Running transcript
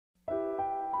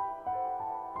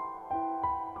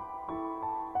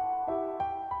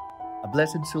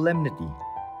blessed solemnity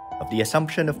of the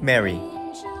Assumption of Mary,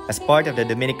 as part of the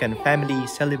Dominican family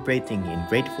celebrating in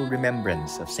grateful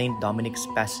remembrance of Saint Dominic's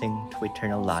passing to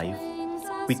eternal life,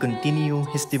 we continue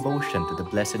his devotion to the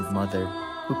Blessed Mother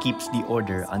who keeps the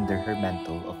order under her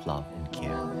mantle of love and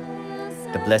care.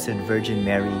 The Blessed Virgin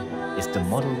Mary is the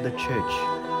model of the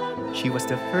Church. She was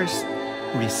the first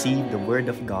who received the Word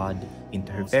of God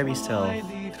into her very self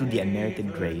through the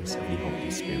unmerited grace of the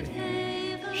Holy Spirit.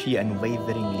 She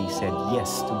unwaveringly said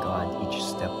yes to God each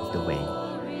step of the way.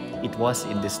 It was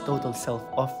in this total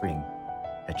self-offering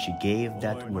that she gave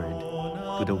that Word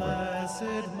to the world.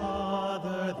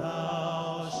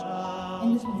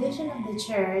 In the tradition of the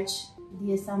Church,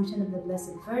 the Assumption of the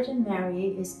Blessed Virgin Mary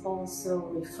is also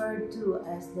referred to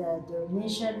as the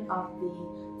dormition of the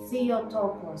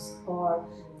Theotokos, or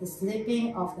the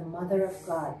sleeping of the Mother of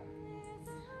God.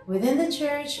 Within the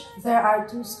Church, there are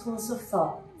two schools of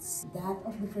thought. That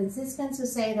of the Franciscans who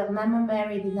say that Mama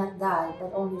Mary did not die,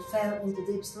 but only fell into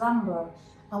deep slumber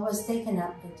and was taken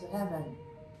up into heaven.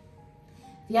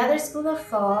 The other school of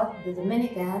thought, the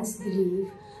Dominicans, believe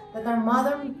that our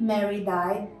Mother Mary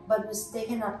died, but was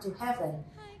taken up to heaven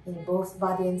in both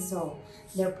body and soul.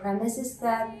 Their premise is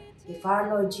that if our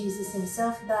Lord Jesus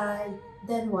himself died,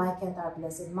 then why can't our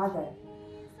Blessed Mother?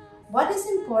 What is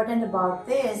important about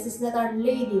this is that Our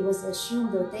Lady was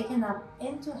assumed or taken up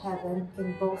into heaven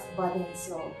in both body and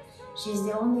soul. She is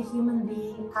the only human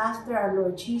being after our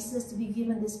Lord Jesus to be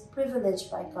given this privilege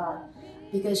by God,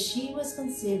 because she was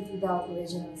conceived without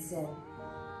original sin.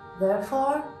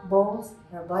 Therefore, both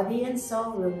her body and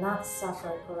soul will not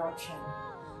suffer corruption.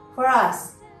 For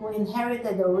us, who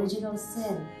inherited the original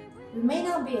sin, we may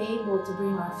not be able to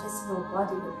bring our physical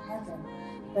body to heaven,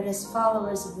 but as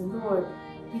followers of the Lord,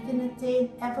 we can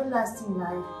attain everlasting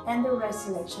life and the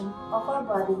resurrection of our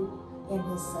body in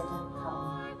His second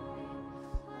coming.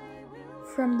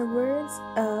 From the words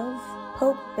of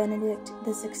Pope Benedict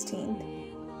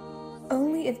XVI,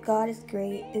 only if God is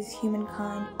great is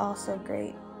humankind also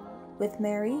great. With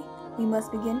Mary, we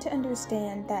must begin to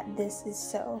understand that this is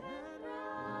so.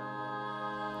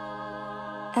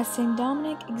 As St.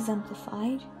 Dominic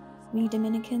exemplified, we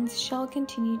Dominicans shall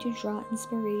continue to draw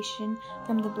inspiration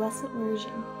from the Blessed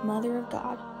Virgin, Mother of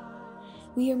God.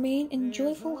 We remain in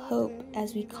joyful hope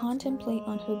as we contemplate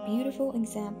on her beautiful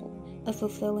example of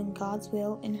fulfilling God's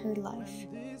will in her life.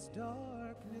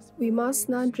 We must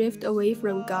not drift away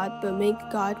from God, but make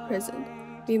God present.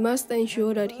 We must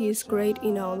ensure that He is great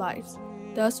in our lives.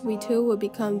 Thus we too will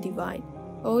become divine.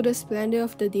 All the splendor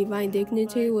of the divine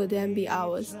dignity will then be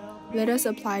ours. Let us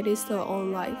apply this to our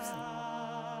own lives.